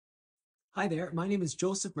Hi there, my name is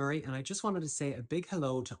Joseph Murray, and I just wanted to say a big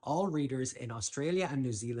hello to all readers in Australia and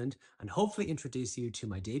New Zealand and hopefully introduce you to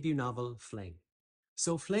my debut novel, Fling.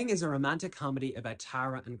 So, Fling is a romantic comedy about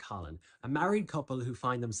Tara and Colin, a married couple who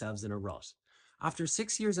find themselves in a rut. After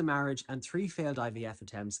 6 years of marriage and three failed IVF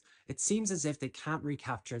attempts, it seems as if they can't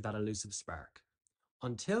recapture that elusive spark.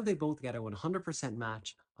 Until they both get a 100%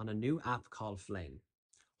 match on a new app called Fling.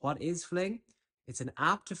 What is Fling? It's an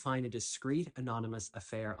app to find a discreet, anonymous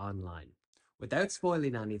affair online. Without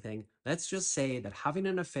spoiling anything, let's just say that having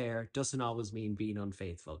an affair doesn't always mean being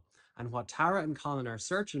unfaithful, and what Tara and Colin are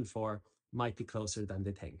searching for might be closer than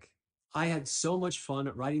they think. I had so much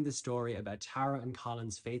fun writing the story about Tara and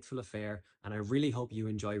Colin's faithful affair, and I really hope you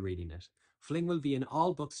enjoy reading it. Fling will be in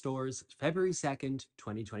all bookstores February 2nd,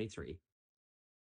 2023.